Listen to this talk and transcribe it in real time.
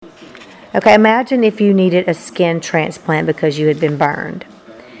Okay, imagine if you needed a skin transplant because you had been burned.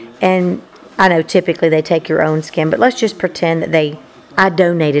 And I know typically they take your own skin, but let's just pretend that I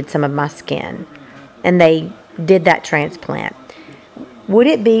donated some of my skin and they did that transplant. Would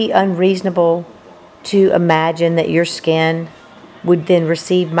it be unreasonable to imagine that your skin would then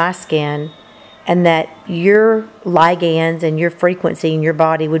receive my skin and that your ligands and your frequency in your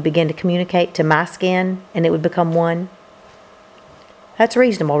body would begin to communicate to my skin and it would become one? That's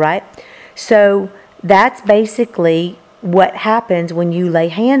reasonable, right? So that's basically what happens when you lay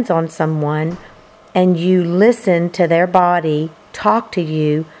hands on someone and you listen to their body talk to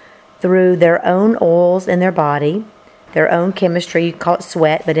you through their own oils in their body, their own chemistry. You call it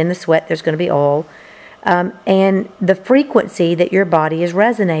sweat, but in the sweat there's going to be oil, and the frequency that your body is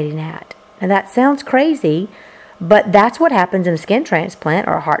resonating at. And that sounds crazy, but that's what happens in a skin transplant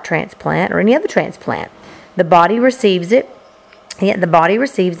or a heart transplant or any other transplant. The body receives it.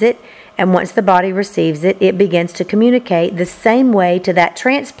 And once the body receives it, it begins to communicate the same way to that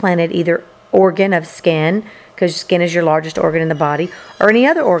transplanted either organ of skin, because skin is your largest organ in the body, or any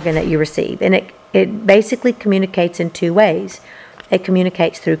other organ that you receive. And it basically communicates in two ways. It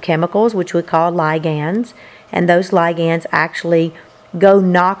communicates through chemicals, which we call ligands, and those ligands actually go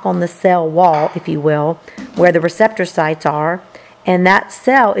knock on the cell wall, if you will, where the receptor sites are, and that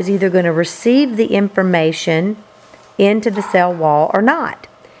cell is either going to receive the information into the cell wall or not.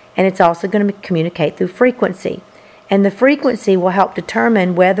 And it's also going to communicate through frequency. And the frequency will help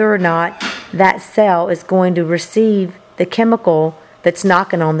determine whether or not that cell is going to receive the chemical that's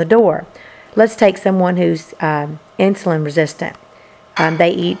knocking on the door. Let's take someone who's insulin resistant.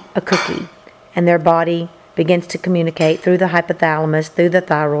 They eat a cookie, and their body begins to communicate through the hypothalamus, through the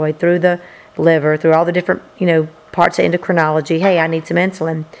thyroid, through the liver, through all the different parts of endocrinology. Hey, I need some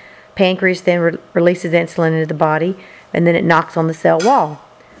insulin. Pancreas then releases insulin into the body, and then it knocks on the cell wall.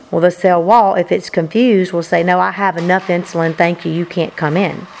 Well, the cell wall, if it's confused, will say, no, I have enough insulin, thank you, you can't come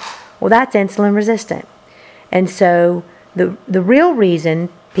in. Well, that's insulin resistant. And so the real reason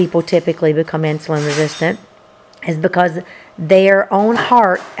people typically become insulin resistant is because their own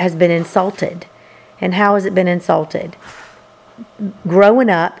heart has been insulted. And how has it been insulted? Growing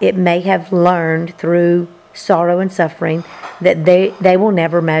up, it may have learned through sorrow and suffering that they will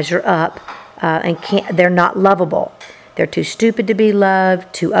never measure up and they're not lovable. They're too stupid to be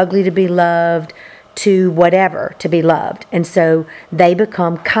loved, too ugly to be loved, too whatever to be loved. And so they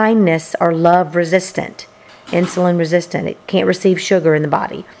become kindness or love resistant, insulin resistant. It can't receive sugar in the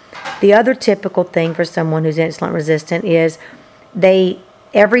body. The other typical thing for someone who's insulin resistant is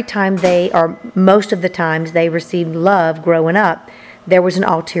every time or most of the times they received love growing up, there was an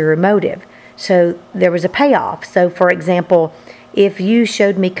ulterior motive. So there was a payoff. So for example, if you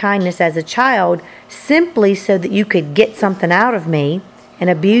showed me kindness as a child simply so that you could get something out of me and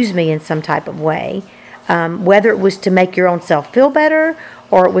abuse me in some type of way, whether it was to make your own self feel better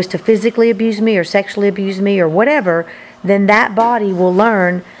or it was to physically abuse me or sexually abuse me or whatever, then that body will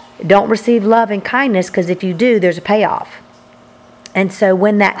learn, don't receive love and kindness, because if you do, there's a payoff. And so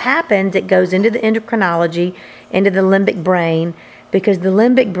when that happens, it goes into the endocrinology, into the limbic brain, because the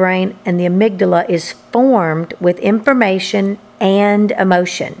limbic brain and the amygdala is formed with information and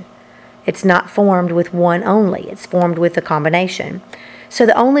emotion. It's not formed with one only. It's formed with a combination. So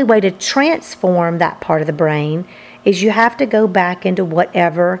the only way to transform that part of the brain is you have to go back into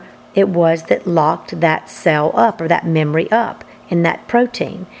whatever it was that locked that cell up or that memory up in that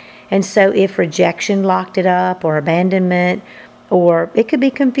protein. And so if rejection locked it up or abandonment, or it could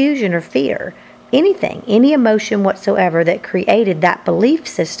be confusion or fear, anything, any emotion whatsoever that created that belief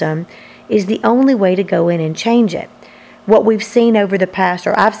system is the only way to go in and change it. What we've seen over the past,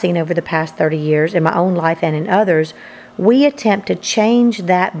 or I've seen over the past 30 years in my own life and in others, we attempt to change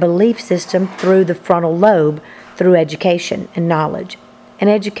that belief system through the frontal lobe, through education and knowledge. And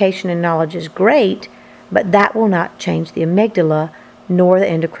education and knowledge is great, but that will not change the amygdala nor the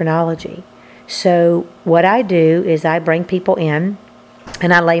endocrinology. So what I do is I bring people in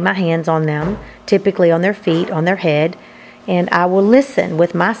and I lay my hands on them, typically on their feet, on their head, and I will listen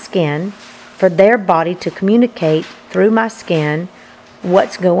with my skin for their body to communicate through my skin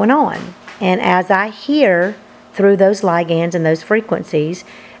what's going on. And as I hear through those ligands and those frequencies,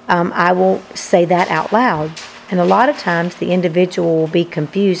 I will say that out loud. And a lot of times the individual will be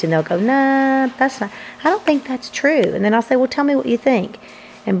confused and they'll go, nah, that's not, I don't think that's true. And then I'll say, well, tell me what you think.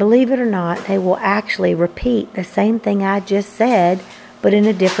 And believe it or not, they will actually repeat the same thing I just said, but in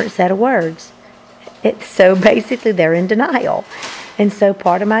a different set of words. So basically they're in denial. And so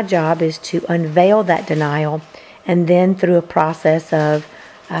part of my job is to unveil that denial, and then through a process of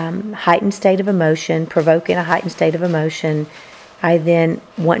heightened state of emotion, provoking a heightened state of emotion, I then,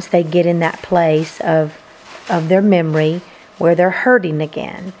 once they get in that place of their memory where they're hurting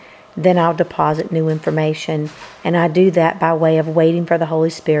again, then I'll deposit new information. And I do that by way of waiting for the Holy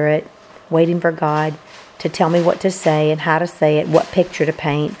Spirit, waiting for God to tell me what to say and how to say it, what picture to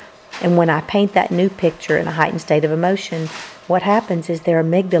paint. And when I paint that new picture in a heightened state of emotion, what happens is their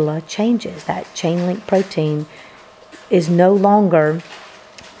amygdala changes. That chain link protein is no longer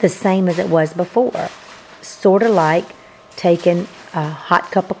the same as it was before. Sort of like taking a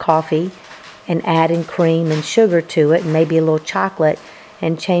hot cup of coffee and adding cream and sugar to it and maybe a little chocolate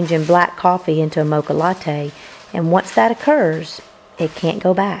and changing black coffee into a mocha latte. And once that occurs, it can't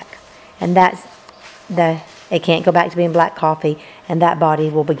go back. And it can't go back to being black coffee, and that body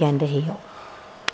will begin to heal.